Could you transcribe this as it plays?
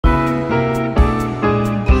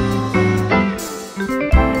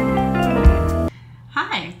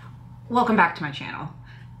Welcome back to my channel.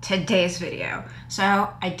 Today's video. So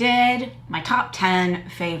I did my top 10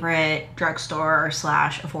 favorite drugstore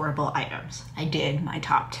slash affordable items. I did my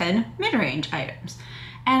top 10 mid-range items.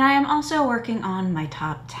 And I am also working on my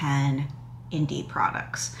top 10 indie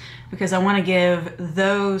products because I want to give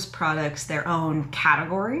those products their own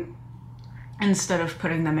category instead of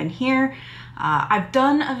putting them in here. I've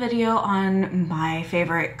done a video on my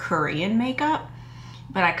favorite Korean makeup,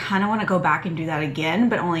 but I kind of want to go back and do that again,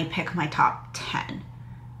 but only pick my top 10.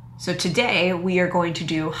 So today we are going to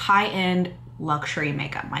do high-end luxury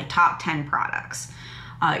makeup, my top 10 products.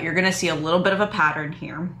 You're gonna see a little bit of a pattern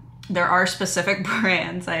here. There are specific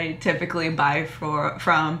brands I typically buy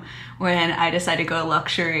from when I decide to go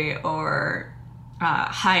luxury or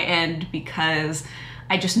high-end because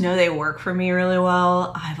I just know they work for me really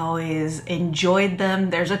well. I've always enjoyed them.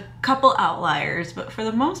 There's a couple outliers, but for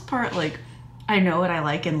the most part, like, I know what I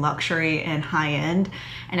like in luxury and high-end,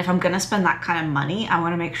 and if I'm gonna spend that kind of money, I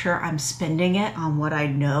wanna make sure I'm spending it on what I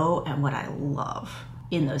know and what I love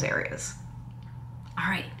in those areas. All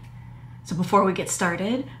right, so before we get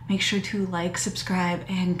started, make sure to like, subscribe,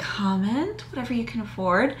 and comment, whatever you can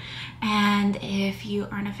afford. And if you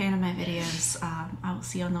aren't a fan of my videos, I will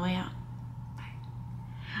see you on the way out. Bye.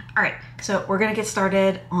 All right, so we're gonna get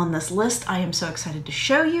started on this list. I am so excited to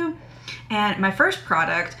show you. And my first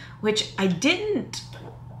product, which I didn't,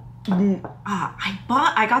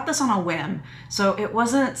 I got this on a whim. So it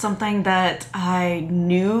wasn't something that I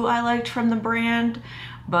knew I liked from the brand,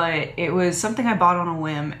 but it was something I bought on a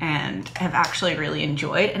whim and have actually really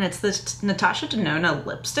enjoyed. And it's this Natasha Denona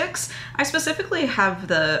lipsticks. I specifically have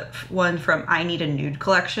the one from I Need a Nude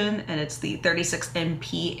collection, and it's the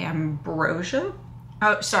 36MP Amorosa.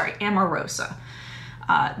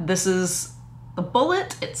 This is the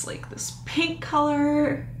bullet. It's like this pink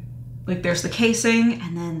color, like there's the casing,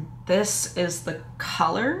 and then this is the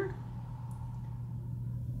color,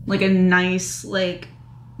 like a nice like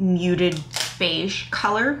muted beige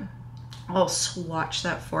color. I'll swatch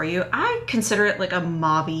that for you. I consider it like a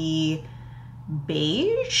mauvey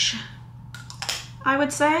beige, I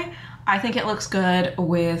would say. I think it looks good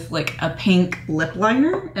with like a pink lip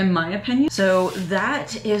liner, in my opinion. So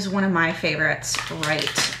that is one of my favorites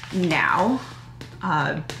right now.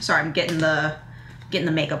 Sorry, I'm getting the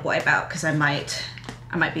makeup wipe out because I might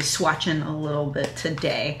be swatching a little bit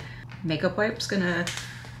today. Makeup wipe's gonna,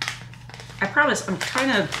 I promise I'm trying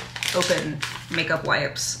to open makeup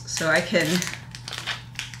wipes so I can,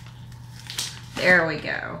 there we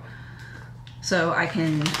go. So I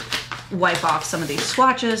can wipe off some of these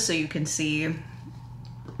swatches so you can see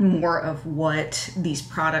more of what these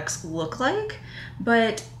products look like.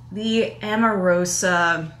 But the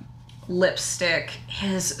Amorosa lipstick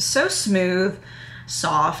is so smooth,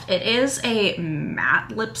 soft. It is a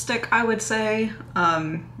matte lipstick, I would say.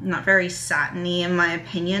 Not very satiny in my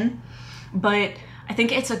opinion, but I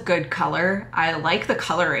think it's a good color. I like the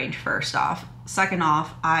color range, first off. Second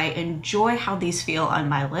off, I enjoy how these feel on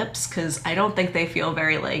my lips because I don't think they feel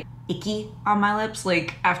very like icky on my lips.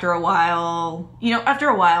 Like after a while, you know,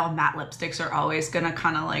 matte lipsticks are always gonna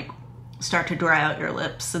kind of like start to dry out your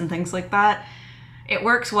lips and things like that. It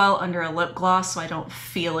works well under a lip gloss, so I don't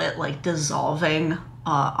feel it like dissolving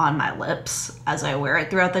on my lips as I wear it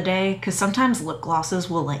throughout the day, because sometimes lip glosses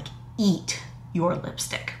will like eat your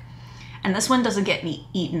lipstick. And this one doesn't get me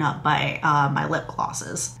eaten up by my lip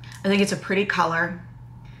glosses. I think it's a pretty color.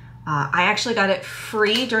 I actually got it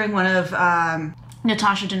free during one of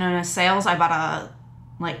Natasha Denona's sales. I bought a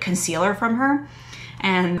like concealer from her,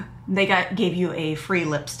 and they gave you a free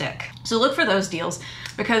lipstick. So look for those deals,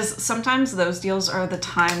 because sometimes those deals are the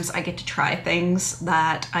times I get to try things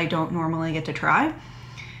that I don't normally get to try.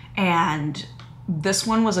 And this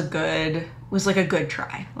one was like a good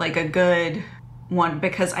try, like a good one,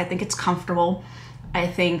 because I think it's comfortable. I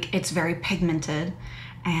think it's very pigmented,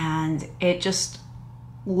 and it just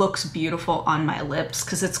looks beautiful on my lips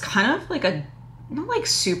because it's kind of like a, not like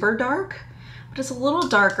super dark, but it's a little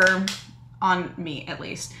darker on me at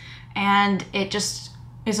least. And it just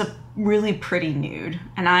is a really pretty nude.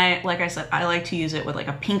 And like I said, I like to use it with like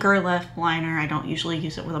a pinker lip liner. I don't usually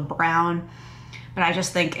use it with a brown, but I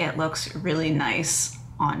just think it looks really nice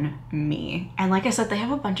on me. And like I said, they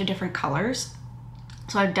have a bunch of different colors.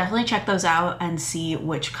 So I'd definitely check those out and see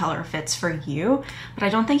which color fits for you. But I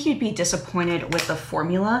don't think you'd be disappointed with the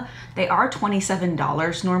formula. They are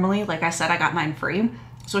 $27 normally. Like I said, I got mine free.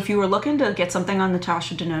 So if you were looking to get something on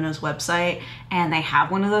Natasha Denona's website and they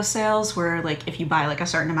have one of those sales where like if you buy like a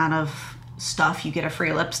certain amount of stuff, you get a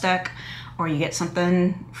free lipstick or you get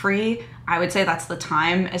something free, I would say that's the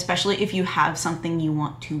time, especially if you have something you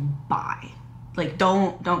want to buy. Like,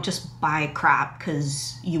 don't just buy crap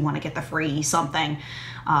because you want to get the free something.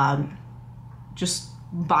 Just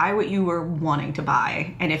buy what you were wanting to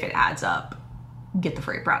buy, and if it adds up, get the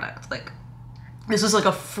free product. Like, this was like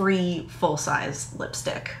a free full-size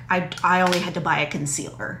lipstick. I only had to buy a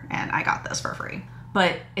concealer, and I got this for free.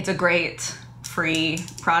 But it's a great free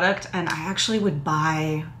product, and I actually would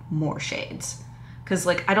buy more shades. Because,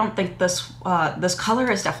 like, I don't think this color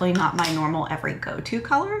is definitely not my normal every go-to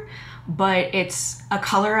color, but it's a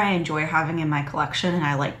color I enjoy having in my collection and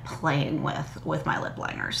I like playing with my lip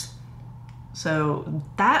liners. So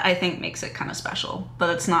that, I think, makes it kind of special. But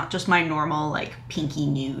it's not just my normal, like, pinky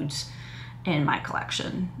nudes in my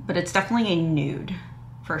collection. But it's definitely a nude,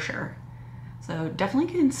 for sure. So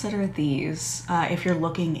definitely consider these if you're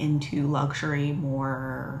looking into luxury,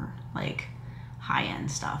 more, like,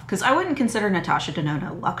 high-end stuff. Because I wouldn't consider Natasha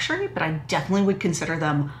Denona luxury, but I definitely would consider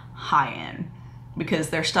them high-end. Because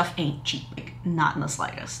their stuff ain't cheap, like, not in the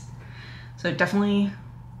slightest. So definitely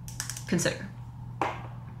consider.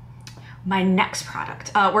 My next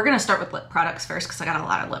product, we're gonna start with lip products first because I got a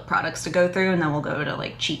lot of lip products to go through, and then we'll go to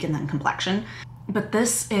like cheek and then complexion. But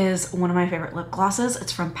this is one of my favorite lip glosses.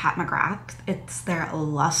 It's from Pat McGrath. It's their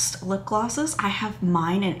Lust lip glosses. I have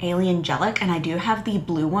mine in Alien Gelic, and I do have the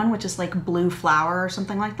blue one, which is like blue flower or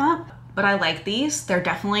something like that. But I like these. They're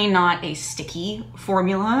definitely not a sticky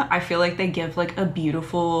formula. I feel like they give like a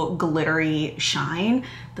beautiful glittery shine.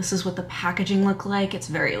 This is what the packaging look like. It's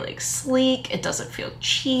very like sleek. It doesn't feel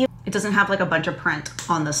cheap. It doesn't have like a bunch of print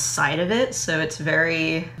on the side of it. So it's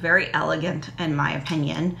very, very elegant in my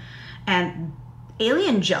opinion. And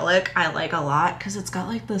Alien Gelic I like a lot because it's got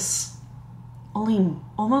like this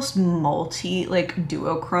almost multi like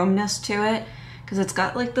duochromeness to it. Because it's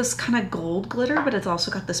got like this kind of gold glitter, but it's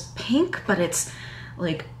also got this pink, but it's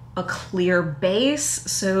like a clear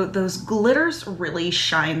base. So those glitters really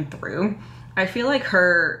shine through. I feel like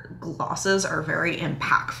her glosses are very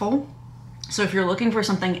impactful. So if you're looking for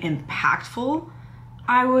something impactful,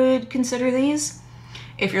 I would consider these.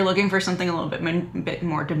 If you're looking for something a little bit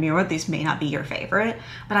more demure, these may not be your favorite,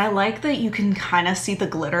 but I like that you can kind of see the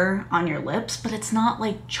glitter on your lips, but it's not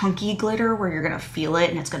like chunky glitter where you're gonna feel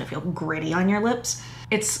it and it's gonna feel gritty on your lips.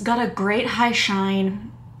 It's got a great high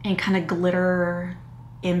shine and kind of glitter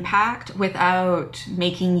impact without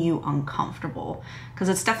making you uncomfortable, because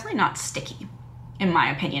it's definitely not sticky, in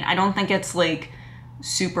my opinion. I don't think it's like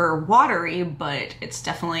super watery, but it's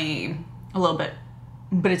definitely a little bit,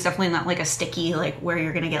 but it's definitely not like a sticky, like where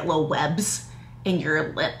you're gonna get little webs in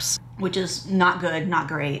your lips, which is not good, not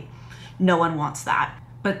great. No one wants that.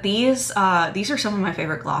 But these are some of my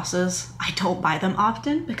favorite glosses. I don't buy them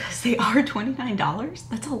often because they are $29.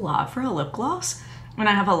 That's a lot for a lip gloss. And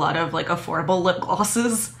I have a lot of like affordable lip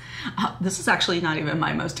glosses. This is actually not even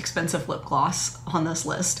my most expensive lip gloss on this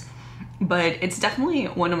list, but it's definitely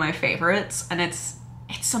one of my favorites. And it's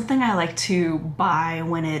something I like to buy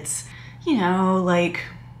when it's, you know, like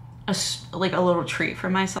a little treat for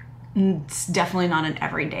myself. It's definitely not an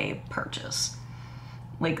everyday purchase.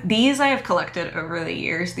 Like these I have collected over the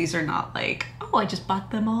years. These are not like, oh, I just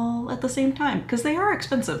bought them all at the same time, because they are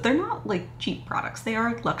expensive. They're not like cheap products. They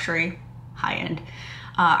are luxury, high-end.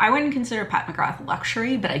 I wouldn't consider Pat McGrath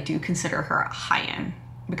luxury, but I do consider her high-end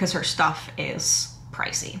because her stuff is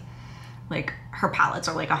pricey. Like her palettes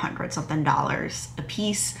are like $100-something a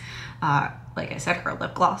piece. Like I said, her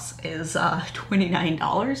lip gloss is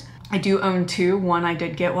 $29. I do own two. One I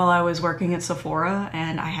did get while I was working at Sephora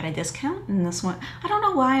and I had a discount, and this one, I don't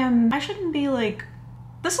know why I shouldn't be like,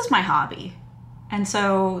 this is my hobby. And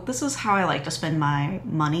so this is how I like to spend my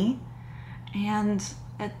money, and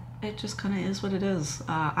it just kind of is what it is.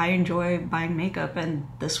 I enjoy buying makeup, and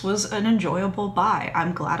this was an enjoyable buy.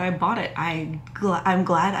 I'm glad I bought it. I'm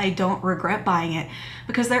glad I don't regret buying it,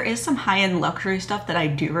 because there is some high-end luxury stuff that I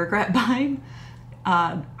do regret buying.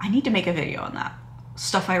 I need to make a video on that.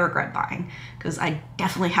 Stuff I regret buying, because I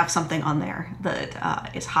definitely have something on there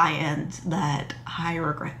that is high-end that I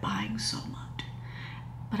regret buying so much.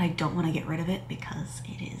 But I don't want to get rid of it because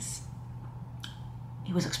it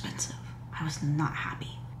was expensive. I was not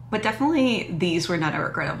happy. But definitely these were not a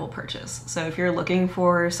regrettable purchase. So if you're looking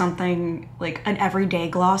for something like an everyday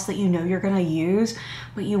gloss that you know you're gonna use,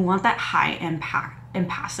 but you want that high impact,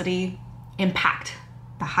 the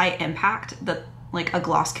high impact that like a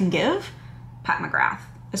gloss can give, Pat McGrath,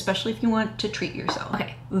 especially if you want to treat yourself.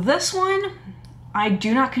 Okay, this one, I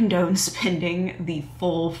do not condone spending the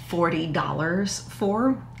full $40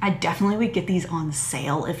 for. I definitely would get these on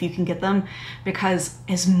sale if you can get them, because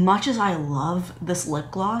as much as I love this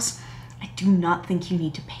lip gloss, I do not think you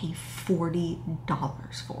need to pay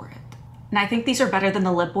 $40 for it. And I think these are better than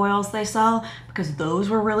the lip oils they sell because those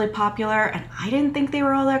were really popular and I didn't think they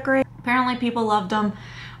were all that great. Apparently people loved them,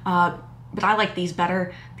 but I like these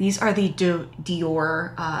better. These are the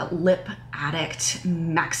Dior Lip Addict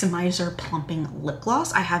Maximizer Plumping Lip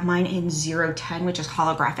Gloss. I have mine in 010, which is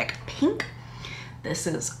holographic pink. This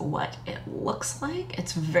is what it looks like.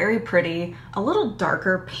 It's very pretty, a little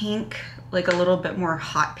darker pink, like a little bit more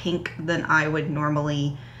hot pink than I would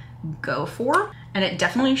normally go for. And it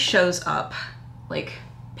definitely shows up like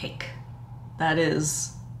pink. That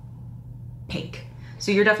is pink.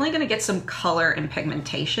 So you're definitely gonna get some color and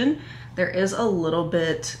pigmentation. There is a little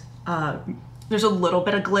bit, there's a little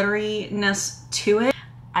bit of glitteriness to it.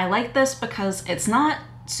 I like this because it's not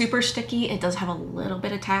super sticky. It does have a little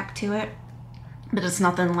bit of tack to it, but it's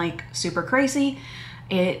nothing like super crazy.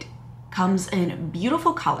 It comes in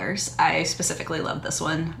beautiful colors. I specifically love this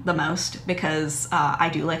one the most because I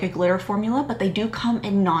do like a glitter formula, but they do come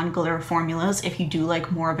in non-glitter formulas if you do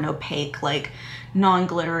like more of an opaque, like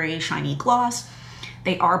non-glittery, shiny gloss.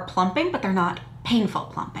 They are plumping, but they're not painful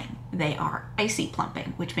plumping. They are icy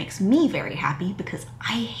plumping, which makes me very happy because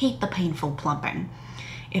I hate the painful plumping.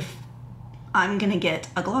 If I'm gonna get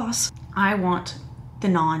a gloss, I want the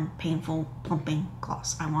non-painful plumping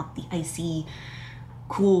gloss. I want the icy,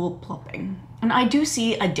 cool plumping. And I do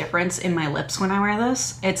see a difference in my lips when I wear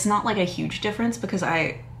this. It's not like a huge difference because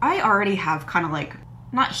I already have kind of like,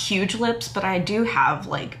 not huge lips, but I do have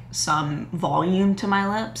like some volume to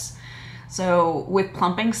my lips. So with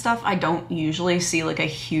plumping stuff, I don't usually see like a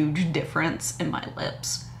huge difference in my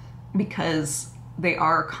lips because they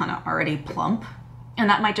are kind of already plump. And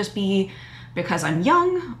that might just be because I'm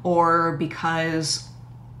young or because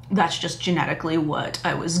that's just genetically what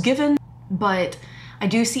I was given. But I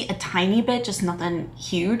do see a tiny bit, just nothing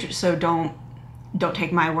huge. So don't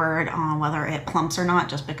take my word on whether it plumps or not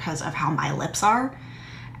just because of how my lips are.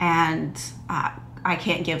 And I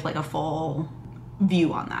can't give like a full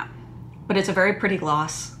view on that. But it's a very pretty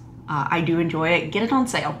gloss. I do enjoy it. Get it on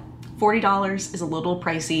sale. $40 is a little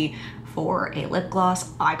pricey for a lip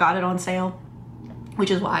gloss. I got it on sale, which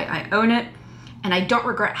is why I own it. And I don't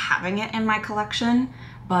regret having it in my collection,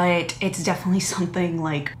 but it's definitely something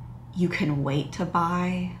like you can wait to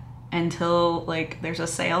buy until like there's a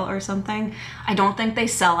sale or something. I don't think they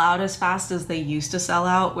sell out as fast as they used to sell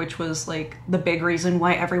out, which was like the big reason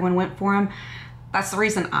why everyone went for them. That's the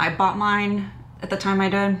reason I bought mine at the time I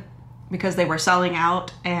did, because they were selling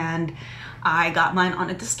out and I got mine on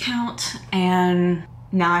a discount and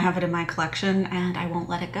now I have it in my collection and I won't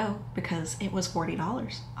let it go because it was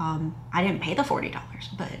 $40. I didn't pay the $40,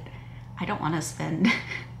 but I don't want to spend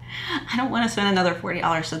I don't want to spend another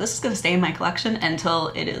 $40. So this is going to stay in my collection until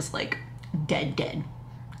it is like dead.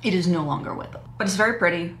 It is no longer with it. But it's very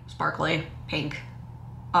pretty, sparkly, pink,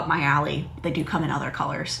 up my alley. They do come in other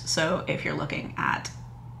colors. So if you're looking at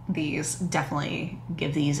these, definitely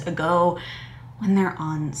give these a go when they're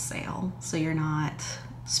on sale. So you're not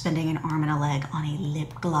spending an arm and a leg on a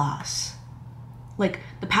lip gloss. Like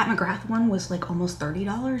the Pat McGrath one was like almost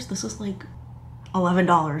 $30. This is like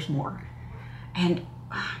 $11 more. And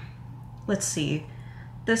let's see,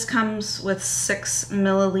 this comes with 6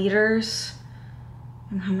 milliliters.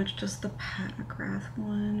 And how much does the Pat McGrath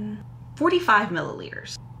one? 45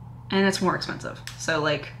 milliliters. And it's more expensive. So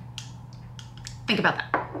like, think about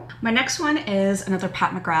that. My next one is another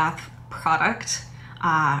Pat McGrath product.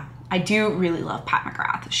 I do really love Pat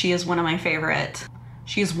McGrath. She is one of my favorite,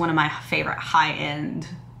 she's one of my favorite high-end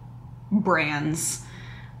brands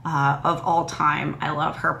of all time. I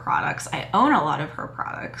love her products. I own a lot of her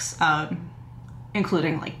products,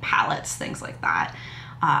 including like palettes, things like that.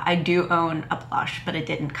 I do own a blush, but it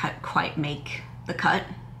didn't quite make the cut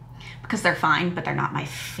because they're fine, but they're not my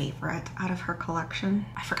favorite out of her collection.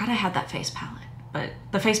 I forgot I had that face palette, but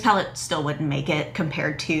the face palette still wouldn't make it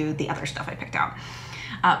compared to the other stuff I picked out.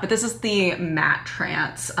 But this is the Matte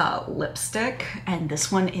Trance lipstick, and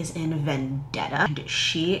this one is in Vendetta. And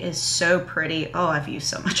she is so pretty. Oh, I've used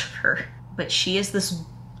so much of her. But she is this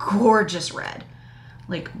gorgeous red.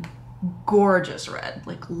 Like, gorgeous red.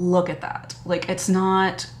 Like, look at that. Like, it's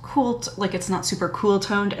not cool, like, it's not super cool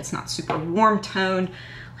toned. It's not super warm toned.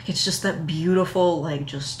 Like, it's just that beautiful, like,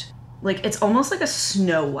 just, like, it's almost like a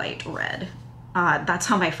Snow White red. That's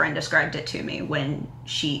how my friend described it to me when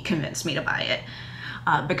she convinced me to buy it.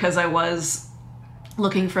 Because I was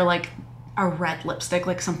looking for like a red lipstick,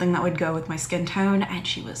 like something that would go with my skin tone, and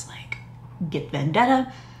she was like, get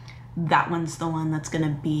Vendetta. That one's the one that's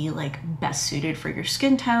gonna be like best suited for your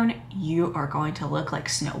skin tone. You are going to look like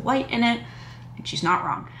Snow White in it. And she's not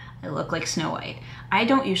wrong. I look like Snow White. I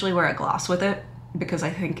don't usually wear a gloss with it because I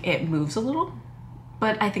think it moves a little,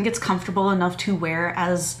 but I think it's comfortable enough to wear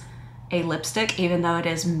as a lipstick, even though it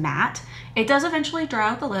is matte. It does eventually dry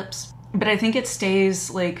out the lips, but I think it stays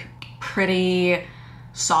like pretty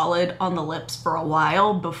solid on the lips for a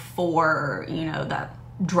while before, you know, that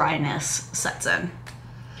dryness sets in.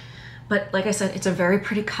 But like I said, it's a very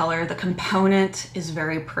pretty color. The component is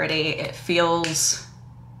very pretty. It feels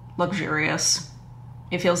luxurious.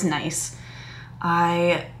 It feels nice.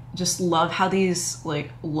 I just love how these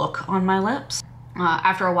like look on my lips.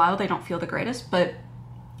 After a while, they don't feel the greatest, but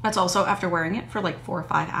that's also after wearing it for like 4 or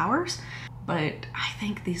 5 hours. But I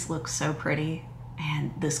think these look so pretty,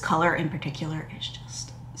 and this color in particular is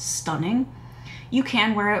just stunning. You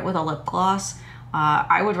can wear it with a lip gloss.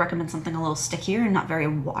 I would recommend something a little stickier and not very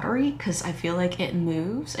watery, because I feel like it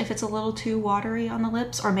moves if it's a little too watery on the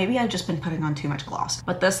lips, or maybe I've just been putting on too much gloss.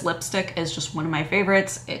 But this lipstick is just one of my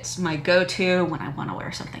favorites. It's my go-to when I want to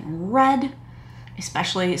wear something red,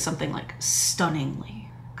 especially something like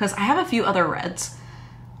stunningly, because I have a few other reds,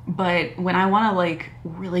 but when I want to like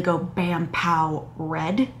really go bam pow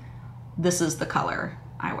red, this is the color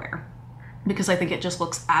I wear, because I think it just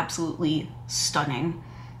looks absolutely stunning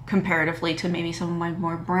comparatively to maybe some of my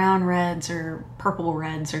more brown reds or purple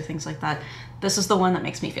reds or things like that. This is the one that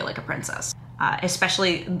makes me feel like a princess,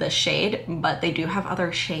 especially the shade, but they do have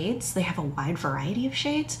other shades. They have a wide variety of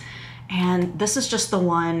shades, and this is just the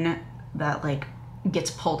one that like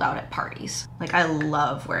gets pulled out at parties. Like I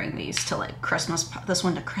love wearing these to like this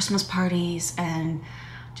one to Christmas parties and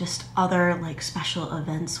just other like special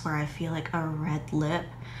events where I feel like a red lip.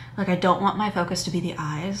 Like I don't want my focus to be the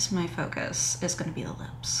eyes. My focus is gonna be the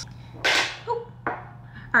lips. Ooh. All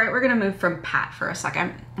right, we're gonna move from Pat for a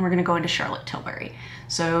second, and we're gonna go into Charlotte Tilbury.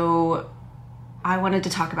 So I wanted to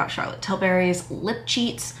talk about Charlotte Tilbury's lip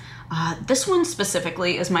cheats. This one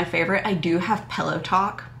specifically is my favorite. I do have Pillow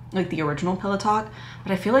Talk, like the original Pillow Talk,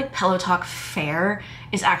 but I feel like Pillow Talk Fair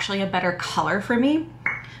is actually a better color for me,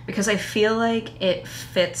 because I feel like it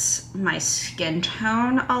fits my skin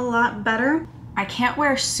tone a lot better. I can't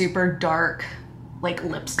wear super dark like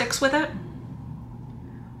lipsticks with it,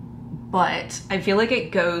 but I feel like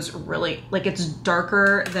it goes really, like it's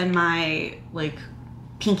darker than my like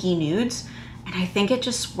pinky nudes, and I think it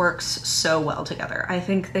just works so well together. I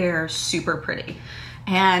think they're super pretty,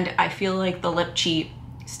 and I feel like the lip cheat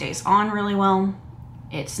stays on really well.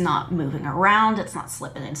 It's not moving around, it's not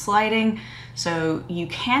slipping and sliding, so you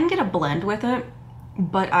can get a blend with it,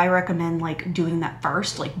 but I recommend like doing that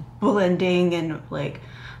first, like blending and like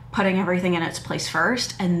putting everything in its place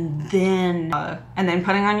first, and then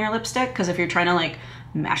putting on your lipstick, because if you're trying to like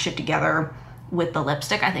mash it together with the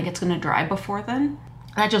lipstick, I think it's gonna dry before then.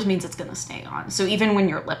 That just means it's gonna stay on. So even when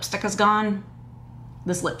your lipstick is gone,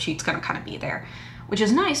 this lip cheat's gonna kind of be there, which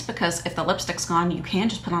is nice, because if the lipstick's gone, you can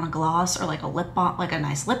just put on a gloss or like a lip balm, like a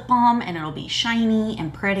nice lip balm, and it'll be shiny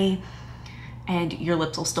and pretty, and your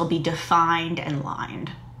lips will still be defined and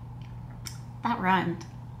lined. That rhymed.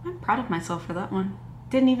 I'm proud of myself for that one.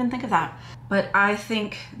 Didn't even think of that. But I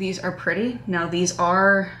think these are pretty. Now these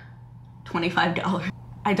are $25.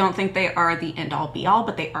 I don't think they are the end all be all,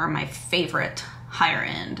 but they are my favorite higher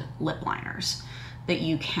end lip liners that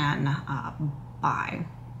you can buy,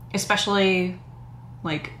 especially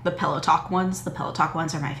like the Pillow Talk ones. The Pillow Talk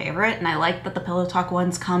ones are my favorite, and I like that the Pillow Talk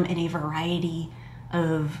ones come in a variety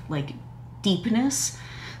of like deepness,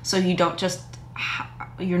 so you don't just,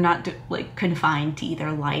 you're not like confined to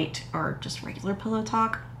either light or just regular Pillow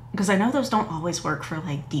Talk, because I know those don't always work for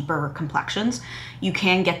like deeper complexions. You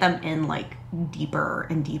can get them in like deeper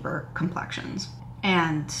and deeper complexions,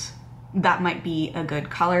 and that might be a good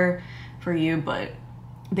color for you, but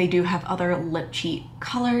they do have other lip cheat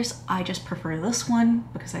colors. I just prefer this one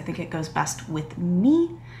because I think it goes best with me,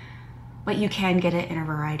 but you can get it in a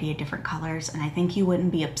variety of different colors, and I think you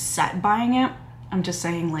wouldn't be upset buying it. I'm just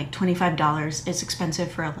saying, like $25 is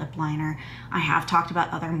expensive for a lip liner. I have talked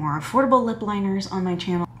about other more affordable lip liners on my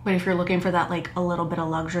channel, but if you're looking for that like a little bit of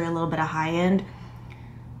luxury, a little bit of high end,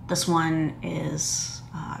 this one is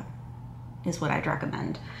what I'd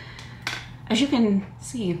recommend. As you can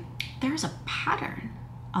see, there's a pattern.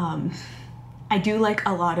 I do like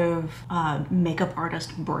a lot of makeup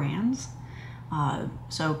artist brands.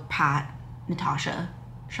 So Pat, Natasha,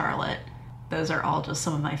 Charlotte, those are all just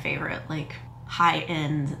some of my favorite like high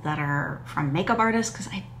end that are from makeup artists, because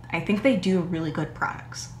I think they do really good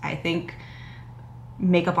products. I think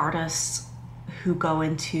makeup artists who go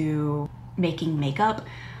into making makeup,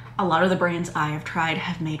 a lot of the brands I have tried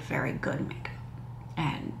have made very good makeup,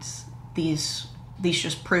 and these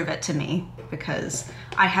just prove it to me, because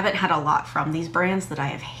I haven't had a lot from these brands that I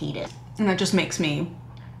have hated, and that just makes me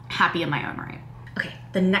happy in my own right. Okay,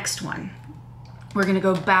 the next one, we're gonna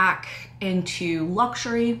go back into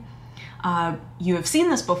luxury. You have seen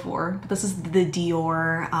this before, but this is the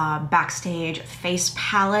Dior Backstage Face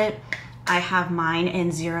Palette. I have mine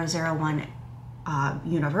in 001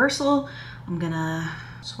 Universal. I'm gonna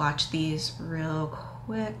swatch these real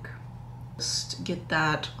quick. Just get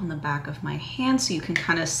that on the back of my hand so you can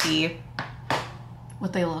kind of see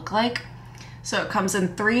what they look like. So it comes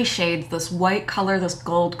in 3 shades, this white color, this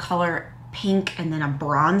gold color, pink, and then a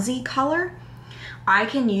bronzy color. I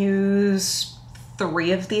can use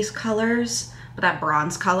 3 of these colors, but that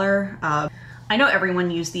bronze color, I know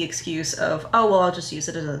everyone used the excuse of, oh, well, I'll just use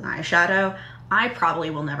it as an eyeshadow. I probably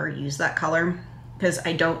will never use that color because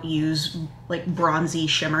I don't use like bronzy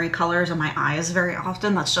shimmery colors on my eyes very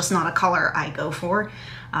often. That's just not a color I go for.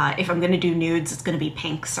 If I'm gonna do nudes, it's gonna be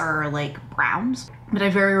pinks or like browns, but I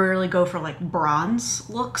very rarely go for like bronze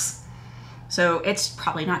looks. So it's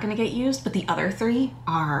probably not gonna get used, but the other 3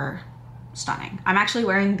 are stunning. I'm actually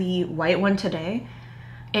wearing the white one today.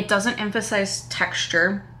 It doesn't emphasize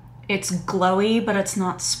texture. It's glowy, but it's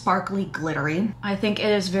not sparkly glittery. I think it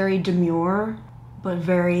is very demure, but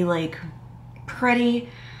very like pretty.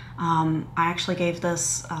 I actually gave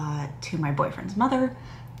this to my boyfriend's mother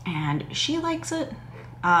and she likes it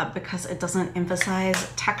because it doesn't emphasize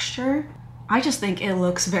texture. I just think it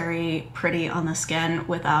looks very pretty on the skin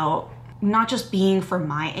without not just being for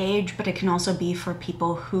my age, but it can also be for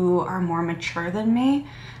people who are more mature than me,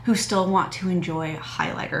 who still want to enjoy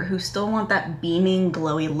highlighter, who still want that beaming,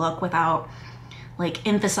 glowy look without like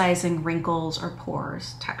emphasizing wrinkles or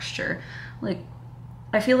pores texture. Like,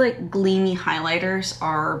 I feel like gleamy highlighters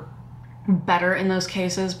are better in those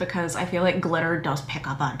cases because I feel like glitter does pick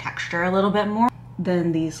up on texture a little bit more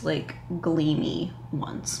than these like gleamy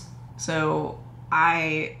ones. So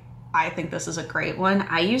I think this is a great one.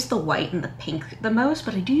 I use the white and the pink the most,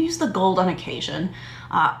 but I do use the gold on occasion.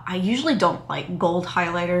 I usually don't like gold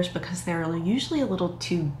highlighters because they're usually a little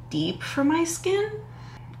too deep for my skin.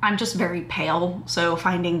 I'm just very pale, so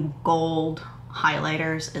finding gold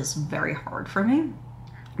highlighters is very hard for me.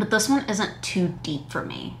 But this one isn't too deep for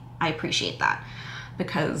me. I appreciate that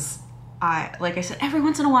because like I said, every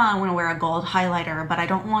once in a while I want to wear a gold highlighter, but I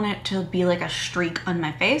don't want it to be like a streak on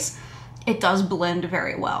my face. It does blend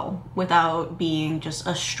very well without being just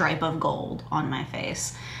a stripe of gold on my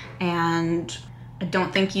face. And I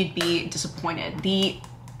don't think you'd be disappointed.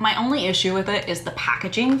 My only issue with it is the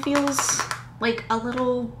packaging feels like a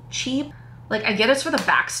little cheap. Like, I get it's for the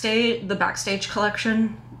Backstage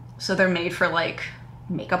collection, so they're made for like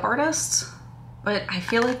makeup artists, but I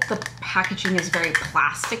feel like the packaging is very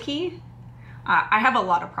plasticky. I have a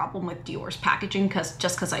lot of problem with Dior's packaging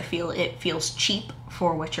because I feel it feels cheap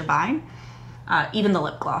for what you're buying. Even the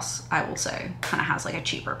lip gloss, I will say, kind of has like a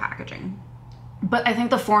cheaper packaging. But I think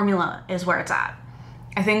the formula is where it's at.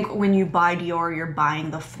 I think when you buy Dior, you're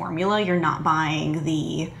buying the formula. You're not buying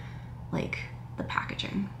the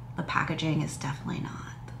packaging. The packaging is definitely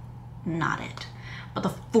not it. But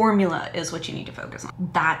the formula is what you need to focus on.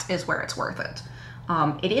 That is where it's worth it.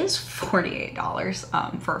 It is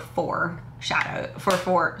 $48 for 4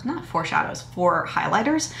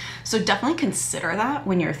 highlighters. So definitely consider that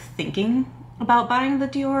when you're thinking about buying the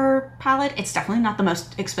Dior palette. It's definitely not the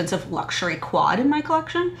most expensive luxury quad in my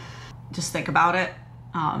collection. Just think about it,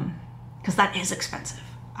 because that is expensive.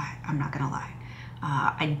 I'm not gonna lie.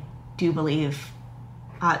 I do believe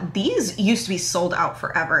these used to be sold out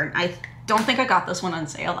forever, and I don't think I got this one on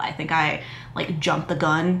sale. I think I like jumped the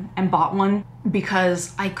gun and bought one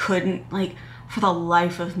because I couldn't, like, for the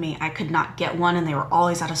life of me, I could not get one, and they were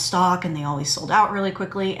always out of stock and they always sold out really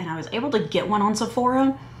quickly. And I was able to get one on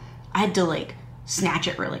Sephora. I had to like snatch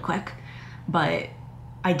it really quick, but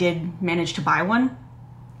I did manage to buy one,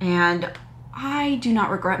 and I do not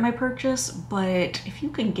regret my purchase. But if you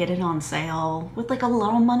can get it on sale with like a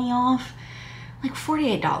little money off, like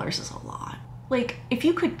 $48 is a lot. Like, if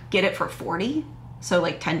you could get it for $40, so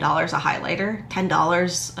like $10 a highlighter,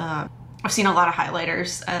 $10, I've seen a lot of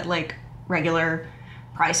highlighters at like regular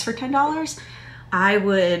price for $10. I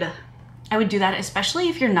would do that, especially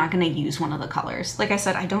if you're not gonna use one of the colors. Like I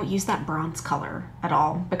said, I don't use that bronze color at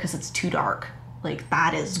all because it's too dark. Like,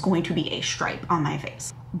 that is going to be a stripe on my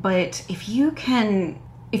face. But if you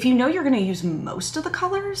know you're gonna use most of the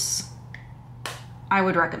colors, I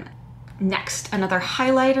would recommend. Next, another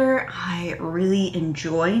highlighter I really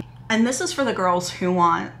enjoy. And this is for the girls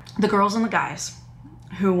and the guys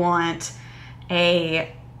who want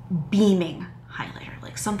a beaming highlighter,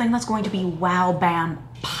 like something that's going to be wow, bam,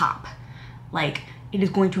 pop. Like, it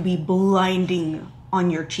is going to be blinding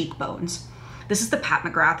on your cheekbones. This is the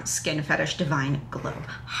McGrath Skin Fetish Divine Glow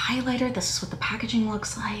highlighter. This is what the packaging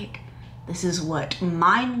looks like. This is what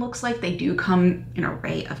mine looks like. They do come in an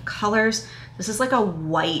array of colors. This is like a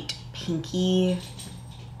white pinky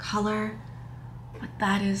color, but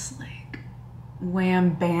that is like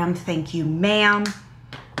wham bam, thank you ma'am.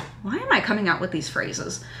 Why am I coming out with these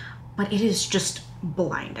phrases? But it is just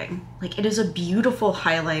blinding. Like, it is a beautiful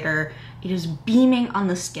highlighter. It is beaming on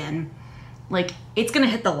the skin. Like, it's gonna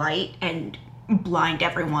hit the light and blind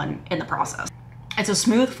everyone in the process. It's a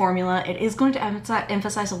smooth formula. It is going to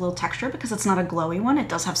emphasize a little texture because it's not a glowy one. It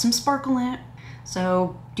does have some sparkle in it,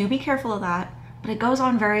 so do be careful of that. But it goes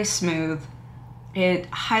on very smooth. It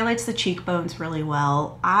highlights the cheekbones really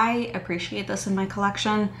well. I appreciate this in my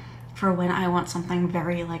collection for when I want something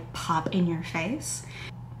very like pop in your face,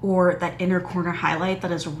 or that inner corner highlight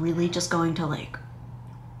that is really just going to like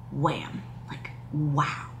wham,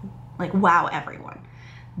 like wow everyone.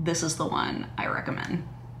 This is the one I recommend.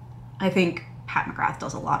 I think Pat McGrath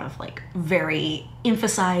does a lot of like very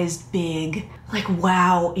emphasized big, like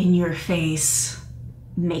wow in your face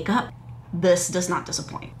makeup. This does not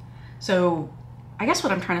disappoint. So I guess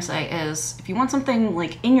what I'm trying to say is, if you want something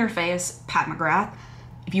like in your face, Pat McGrath.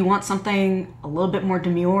 If you want something a little bit more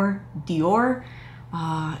demure, Dior.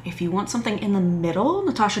 If you want something in the middle,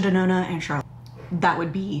 Natasha, Denona, and Charlotte. That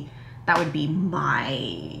would be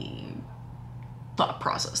my thought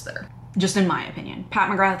process there, just in my opinion. Pat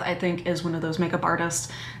McGrath, I think, is one of those makeup artists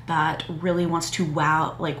that really wants to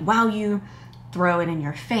wow you, throw it in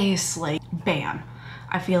your face, like bam.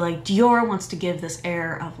 I feel like Dior wants to give this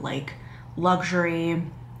air of like luxury,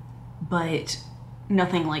 but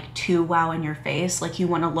nothing like too wow in your face. Like, you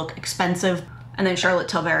want to look expensive. And then Charlotte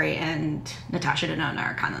Tilbury and Natasha Denona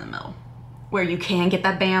are kind of in the middle, where you can get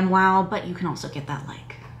that bam wow, but you can also get that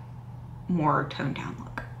like more toned down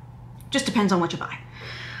look. Just depends on what you buy.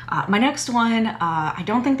 My next one, I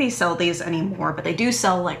don't think they sell these anymore, but they do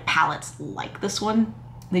sell like palettes like this one.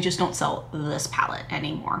 They just don't sell this palette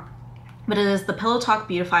anymore. But it is the Pillow Talk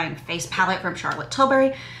Beautifying Face Palette from Charlotte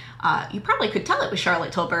Tilbury. You probably could tell it was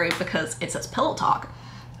Charlotte Tilbury because it says Pillow Talk.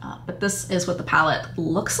 But this is what the palette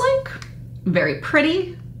looks like. Very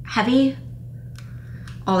pretty, heavy,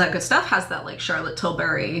 all that good stuff. Has that like Charlotte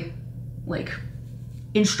Tilbury like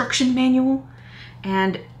instruction manual.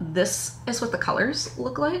 And this is what the colors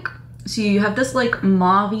look like. So you have this like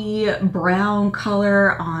mauve-y brown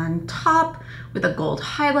color on top with a gold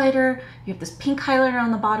highlighter. You have this pink highlighter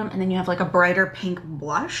on the bottom, and then you have like a brighter pink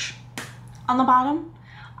blush on the bottom.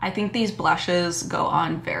 I think these blushes go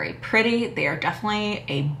on very pretty. They are definitely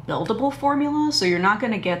a buildable formula, so you're not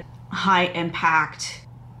gonna get high impact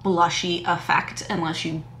blushy effect unless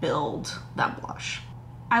you build that blush.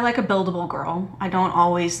 I like a buildable girl. I don't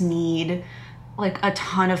always need like a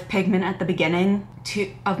ton of pigment at the beginning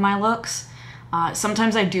of my looks.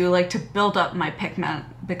 Sometimes I do like to build up my pigment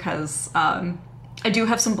because I do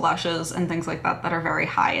have some blushes and things like that that are very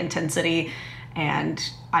high intensity, and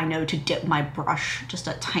I know to dip my brush just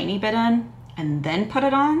a tiny bit in and then put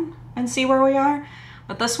it on and see where we are.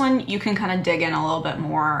 But this one, you can kind of dig in a little bit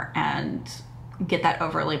more and get that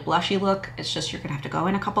overly blushy look. It's just you're gonna have to go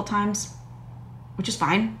in a couple times, which is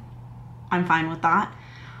fine. I'm fine with that.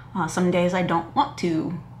 Some days I don't want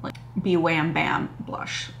to like be wham bam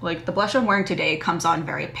blush. Like the blush I'm wearing today comes on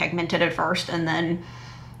very pigmented at first, and then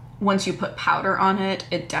once you put powder on it,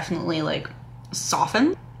 it definitely like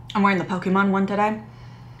softens. I'm wearing the Pokemon one today.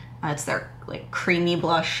 It's their like creamy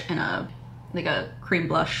blush in a cream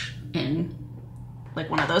blush in like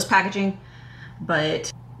one of those packaging.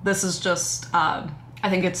 But this is just, I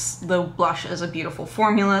think the blush is a beautiful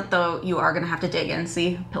formula, though you are gonna have to dig in.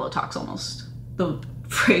 See, Pillow Talk's almost, the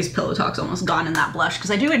phrase Pillow Talk's almost gone in that blush,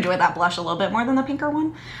 because I do enjoy that blush a little bit more than the pinker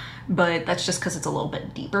one, but that's just because it's a little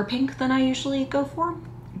bit deeper pink than I usually go for.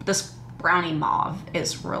 This brownie mauve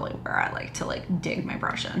is really where I like to like dig my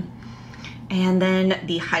brush in. And then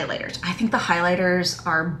the highlighters. I think the highlighters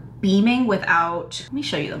are beaming without, let me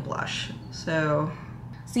show you the blush. So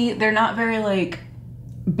see, they're not very like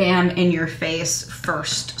bam in your face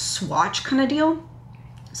first swatch kind of deal.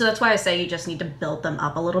 So that's why I say you just need to build them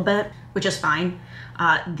up a little bit, which is fine.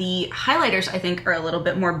 The highlighters I think are a little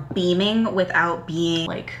bit more beaming without being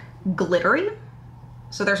like glittery.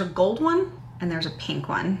 So there's a gold one and there's a pink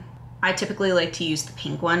one. I typically like to use the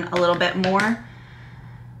pink one a little bit more.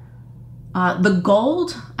 The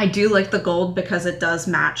gold, I do like the gold because it does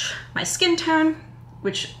match my skin tone,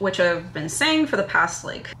 which I've been saying for the past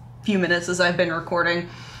like few minutes as I've been recording,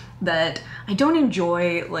 that I don't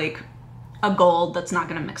enjoy like a gold that's not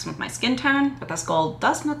gonna mix with my skin tone, but this gold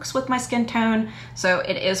does mix with my skin tone. So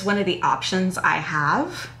it is one of the options I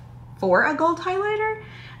have for a gold highlighter.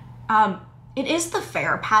 It is the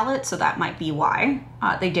Fair palette, so that might be why.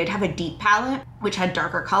 They did have a deep palette, which had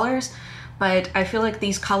darker colors, but I feel like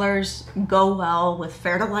these colors go well with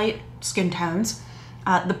fair to light skin tones.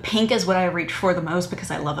 The pink is what I reach for the most because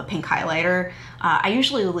I love a pink highlighter. I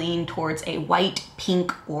usually lean towards a white,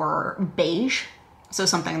 pink, or beige. So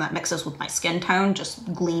something that mixes with my skin tone,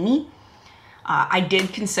 just gleamy. I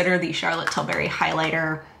did consider the Charlotte Tilbury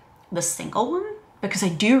highlighter the single one because I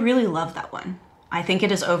do really love that one. I think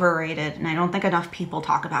it is overrated and I don't think enough people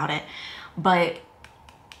talk about it. But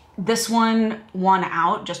this one won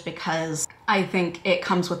out just because I think it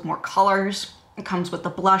comes with more colors. It comes with the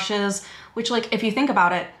blushes, which, like, if you think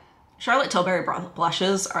about it, Charlotte Tilbury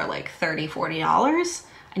blushes are like $30, $40,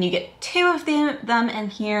 and you get 2 of them in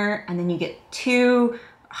here, and then you get 2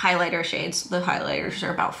 highlighter shades. The highlighters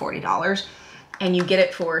are about $40, and you get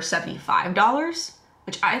it for $75,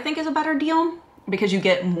 which I think is a better deal because you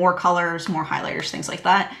get more colors, more highlighters, things like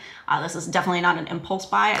that. This is definitely not an impulse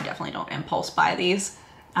buy. I definitely don't impulse buy these.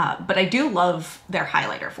 But I do love their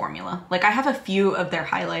highlighter formula. Like, I have a few of their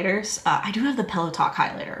highlighters. I do have the Pillow Talk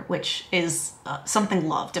highlighter, which is something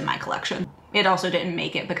loved in my collection. It also didn't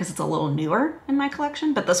make it because it's a little newer in my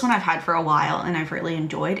collection, but this one I've had for a while and I've really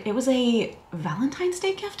enjoyed. It was a Valentine's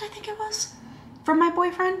Day gift, I think it was, from my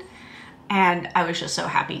boyfriend. And I was just so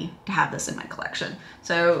happy to have this in my collection.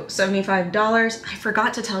 So $75. I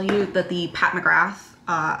forgot to tell you that the Pat McGrath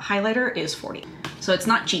highlighter is $40. So it's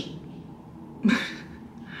not cheap.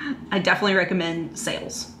 I definitely recommend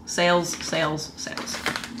sales. Sales, sales, sales.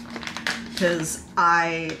 Because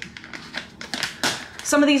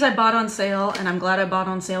some of these I bought on sale and I'm glad I bought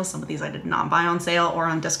on sale. Some of these I did not buy on sale or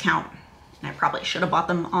on discount. And I probably should have bought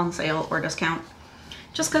them on sale or discount.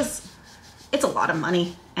 Just because it's a lot of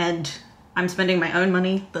money and I'm spending my own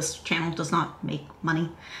money. This channel does not make money.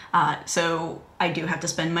 So I do have to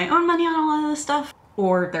spend my own money on all of this stuff.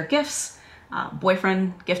 Or their gifts.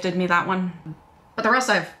 Boyfriend gifted me that one. But the rest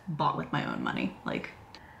I've bought with my own money. Like,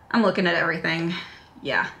 I'm looking at everything.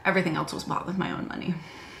 Yeah, everything else was bought with my own money.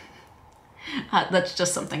 That's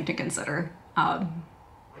just something to consider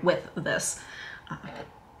with this.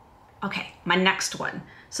 Okay, my next one.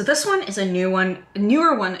 So this one is a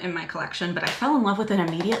newer one in my collection, but I fell in love with it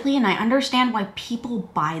immediately, and I understand why people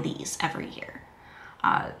buy these every year.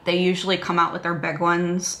 They usually come out with their big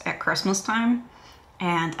ones at Christmas time,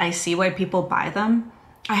 and I see why people buy them.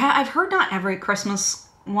 I've heard not every Christmas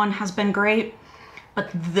one has been great, but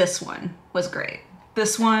this one was great.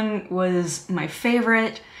 This one was my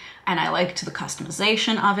favorite, and I liked the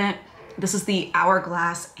customization of it. This is the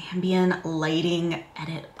Hourglass Ambient Lighting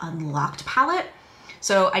Edit Unlocked palette.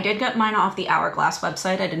 So I did get mine off the Hourglass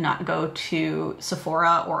website. I did not go to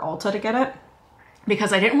Sephora or Ulta to get it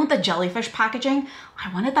because I didn't want the jellyfish packaging.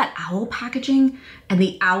 I wanted that owl packaging, and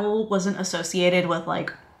the owl wasn't associated with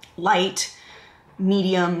like light,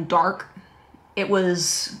 medium, dark. It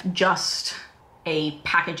was just a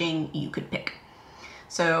packaging you could pick.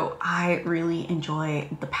 So I really enjoy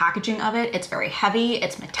the packaging of it. It's very heavy,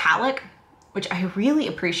 it's metallic, which I really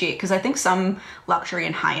appreciate because I think some luxury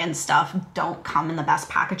and high-end stuff don't come in the best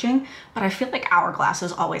packaging, but I feel like Hourglass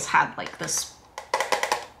has always had like this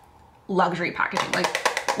luxury packaging.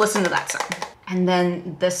 Like, listen to that sound. And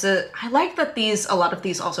then this is, I like that a lot of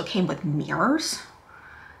these also came with mirrors.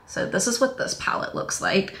 So this is what this palette looks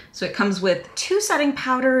like. So it comes with 2 setting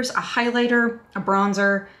powders, a highlighter, a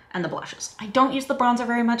bronzer, and the blushes. I don't use the bronzer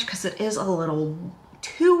very much because it is a little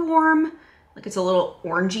too warm. Like, it's a little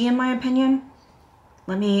orangey in my opinion.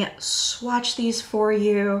 Let me swatch these for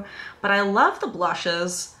you. But I love the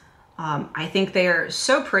blushes. I think they are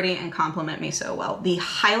so pretty and complement me so well. The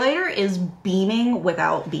highlighter is beaming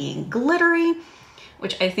without being glittery,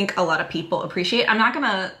 which I think a lot of people appreciate. I'm not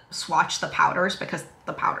gonna swatch the powders because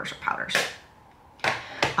the powders are powders.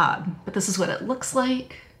 But this is what it looks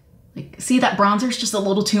like. Like, see, that bronzer is just a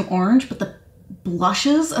little too orange, but the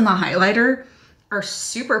blushes and the highlighter are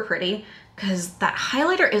super pretty because that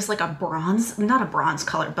highlighter is like a bronze, not a bronze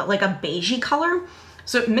color, but like a beigey color.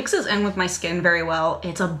 So it mixes in with my skin very well.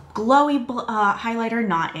 It's a glowy highlighter,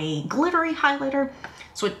 not a glittery highlighter.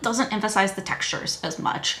 So it doesn't emphasize the textures as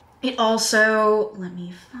much. It also, let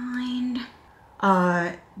me find,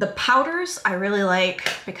 the powders I really like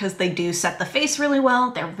because they do set the face really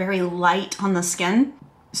well. They're very light on the skin,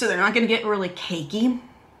 so they're not gonna get really cakey,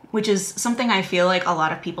 which is something I feel like a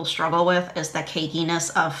lot of people struggle with, is the cakiness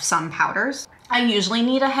of some powders. I usually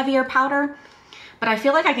need a heavier powder, but I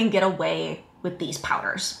feel like I can get away with these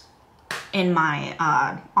powders in my,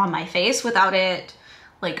 on my face without it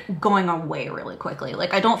like going away really quickly.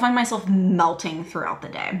 Like, I don't find myself melting throughout the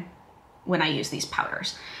day when I use these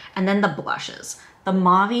powders. And then the blushes. The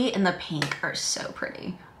mauve and the pink are so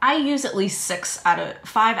pretty. I use at least 5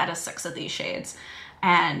 out of 6 of these shades,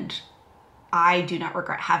 and I do not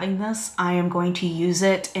regret having this. I am going to use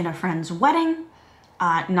it in a friend's wedding.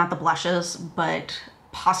 Not the blushes, but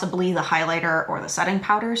possibly the highlighter or the setting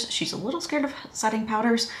powders. She's a little scared of setting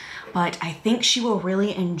powders, but I think she will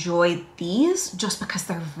really enjoy these just because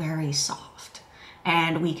they're very soft.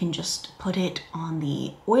 And we can just put it on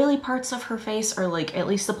the oily parts of her face, or like at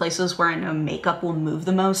least the places where I know makeup will move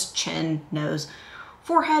the most: chin, nose,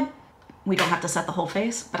 forehead. We don't have to set the whole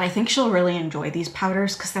face, but I think she'll really enjoy these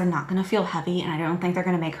powders because they're not gonna feel heavy, and I don't think they're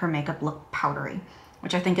gonna make her makeup look powdery,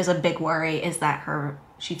 which I think is a big worry, is that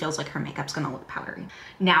she feels like her makeup's gonna look powdery.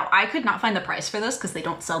 Now, I could not find the price for this because they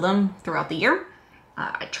don't sell them throughout the year.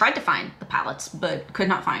 I tried to find the palettes, but could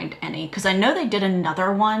not find any, because I know they did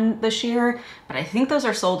another one this year, but I think those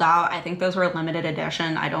are sold out. I think those were limited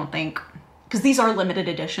edition. I don't think, because these are limited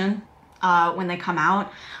edition when they come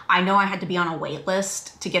out. I know I had to be on a wait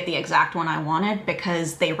list to get the exact one I wanted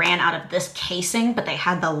because they ran out of this casing, but they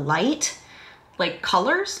had the light, like,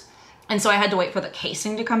 colors. And so I had to wait for the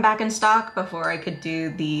casing to come back in stock before I could do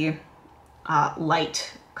the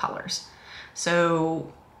light colors.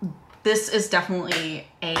 So this is definitely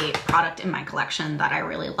a product in my collection that I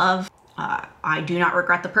really love. I do not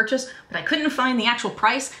regret the purchase, but I couldn't find the actual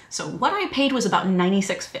price. So what I paid was about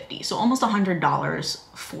 $96.50, so almost $100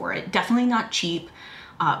 for it. Definitely not cheap,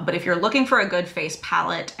 but if you're looking for a good face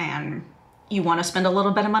palette and you want to spend a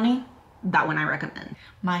little bit of money, that one I recommend.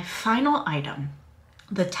 My final item,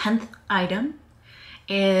 the 10th item,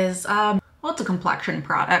 is, well, it's a complexion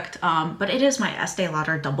product, but it is my Estee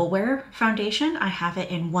Lauder Double Wear Foundation. I have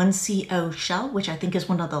it in 1CO Shell, which I think is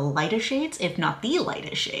one of the lightest shades, if not the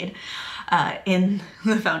lightest shade, in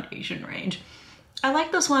the foundation range. I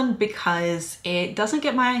like this one because it doesn't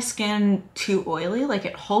get my skin too oily. Like,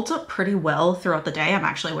 it holds up pretty well throughout the day. I'm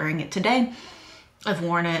actually wearing it today. I've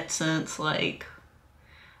worn it since like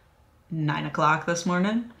 9 o'clock this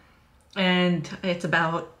morning, and it's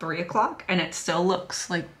about 3 o'clock, and it still looks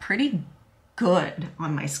like pretty good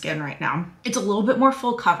on my skin right now. It's a little bit more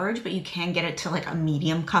full coverage, but you can get it to like a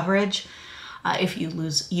medium coverage if you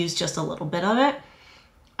use just a little bit of it.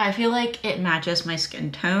 I feel like it matches my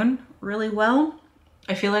skin tone really well.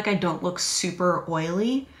 I feel like I don't look super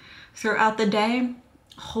oily throughout the day.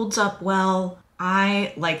 Holds up well.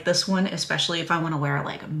 I like this one, especially if I want to wear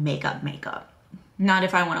like makeup. Not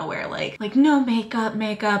if I want to wear like no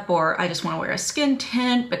makeup, or I just want to wear a skin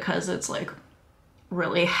tint because it's like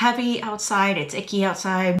really heavy outside, it's icky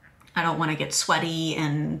outside, I don't want to get sweaty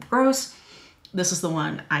and gross. This is the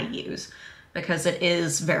one I use because it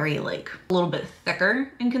is very like a little bit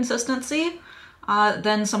thicker in consistency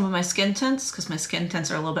than some of my skin tints, because my skin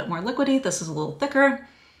tints are a little bit more liquidy. This is a little thicker,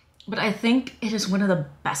 but I think it is one of the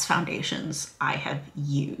best foundations I have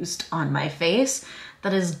used on my face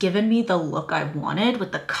that has given me the look I wanted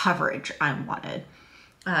with the coverage I wanted.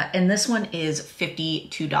 And this one is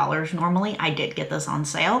 $52 normally. I did get this on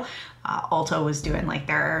sale. Ulta was doing like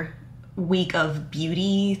their week of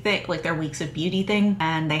beauty thing, like their weeks of beauty thing,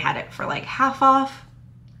 and they had it for like half off.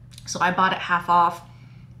 So I bought it half off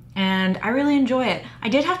and I really enjoy it. I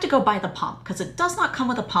did have to go buy the pump because it does not come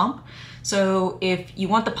with a pump. So if you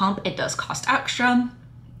want the pump, it does cost extra.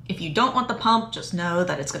 If you don't want the pump, just know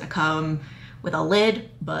that it's gonna come with a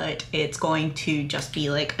lid, but it's going to just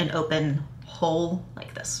be like an open hole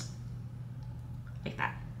like this, like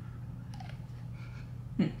that.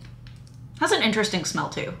 Has an interesting smell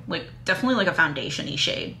too, like definitely like a foundation-y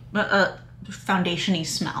shade, foundation-y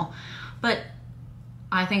smell, but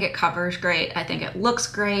I think it covers great. I think it looks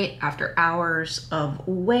great after hours of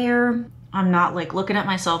wear. I'm not like looking at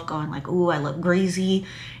myself going like, ooh, I look greasy.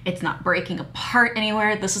 It's not breaking apart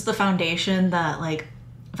anywhere. This is the foundation that, like,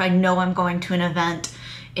 if I know I'm going to an event,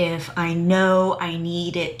 if I know I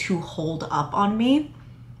need it to hold up on me,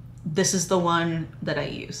 this is the one that I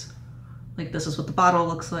use. Like, this is what the bottle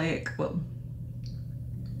looks like. Whoa.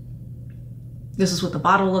 This is what the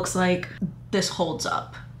bottle looks like. This holds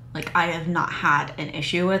up. Like, I have not had an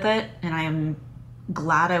issue with it, and I am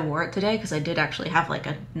glad I wore it today because I did actually have like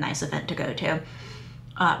a nice event to go to,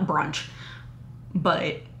 brunch.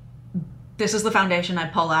 But this is the foundation I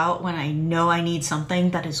pull out when I know I need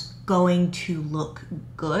something that is going to look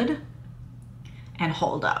good and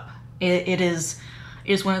hold up. It is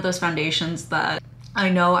one of those foundations that I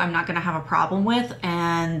know I'm not gonna have a problem with,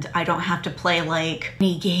 and I don't have to play like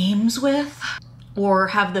any games with or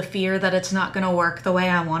have the fear that it's not gonna work the way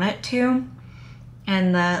I want it to,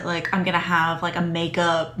 and that like I'm gonna have like a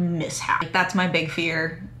makeup mishap. Like, that's my big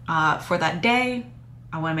fear for that day.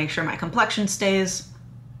 I wanna make sure my complexion stays.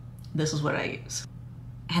 This is what I use.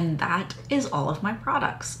 And that is all of my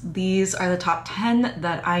products. These are the top 10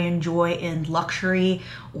 that I enjoy in luxury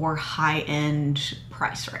or high-end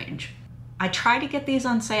price range. I try to get these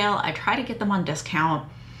on sale. I try to get them on discount.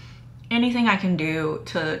 Anything I can do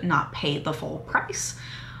to not pay the full price.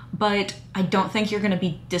 But I don't think you're gonna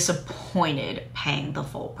be disappointed paying the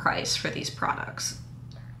full price for these products.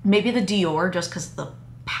 Maybe the Dior just because of the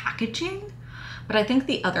packaging, but I think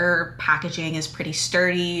the other packaging is pretty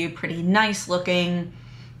sturdy, pretty nice looking,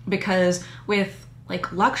 because with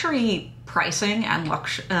like luxury pricing and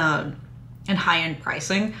high-end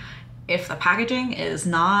pricing, if the packaging is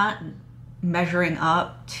not measuring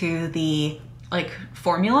up to the like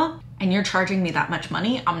formula and you're charging me that much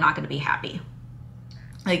money, I'm not gonna be happy.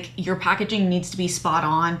 Like, your packaging needs to be spot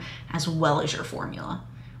on as well as your formula,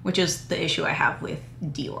 which is the issue I have with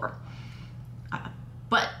Dior.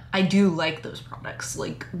 But I do like those products.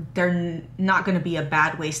 Like, they're not gonna be a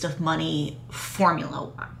bad waste of money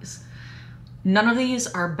formula-wise. None of these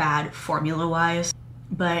are bad formula-wise,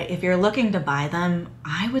 but if you're looking to buy them,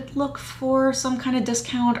 I would look for some kind of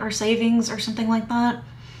discount or savings or something like that.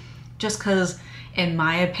 Just because, in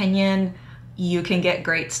my opinion, you can get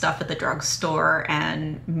great stuff at the drugstore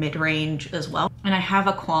and mid-range as well. And I have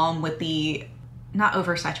a qualm with the, not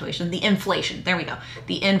oversaturation, the inflation, there we go.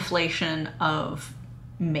 The inflation of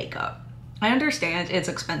makeup. I understand it's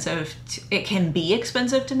expensive, it can be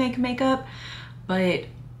expensive to make makeup, but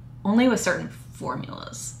only with certain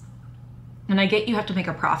formulas. And I get you have to make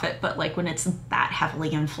a profit, but like when it's that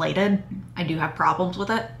heavily inflated, I do have problems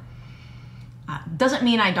with it. Doesn't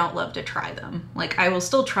mean I don't love to try them. Like, I will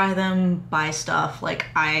still try them, buy stuff. Like,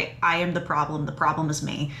 I am the problem is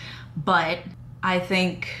me. But I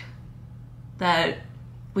think that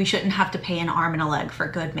we shouldn't have to pay an arm and a leg for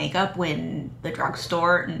good makeup when the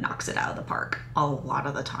drugstore knocks it out of the park a lot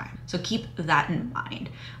of the time. So keep that in mind.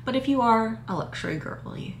 But if you are a luxury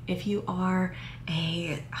girly, if you are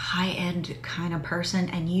a high-end kind of person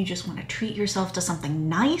and you just want to treat yourself to something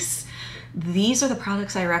nice, these are the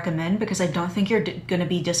products I recommend, because I don't think you're gonna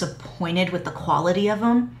be disappointed with the quality of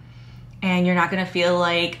them, and you're not gonna feel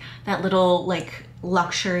like that little like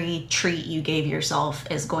luxury treat you gave yourself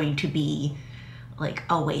is going to be like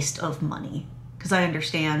a waste of money. Because I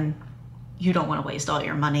understand you don't want to waste all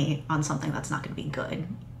your money on something that's not gonna be good.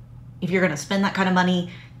 If you're gonna spend that kind of money,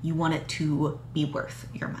 you want it to be worth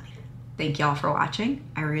your money. Thank y'all for watching.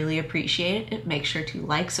 I really appreciate it. Make sure to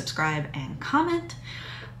like, subscribe, and comment.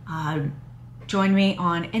 Join me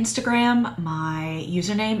on Instagram. My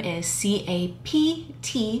username is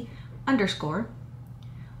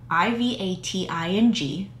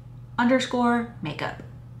CAPT_IVATING_makeup.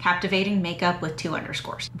 Captivating makeup with 2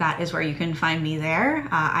 underscores. That is where you can find me there.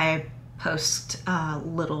 I post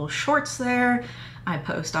little shorts there. I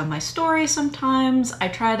post on my story sometimes. I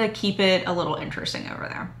try to keep it a little interesting over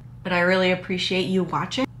there. But I really appreciate you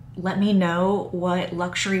watching. Let me know what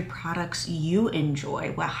luxury products you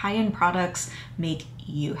enjoy, what high-end products make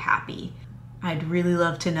you happy. I'd really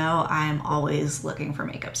love to know. I'm always looking for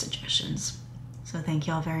makeup suggestions. So thank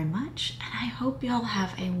y'all very much, and I hope y'all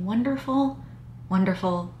have a wonderful,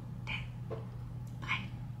 wonderful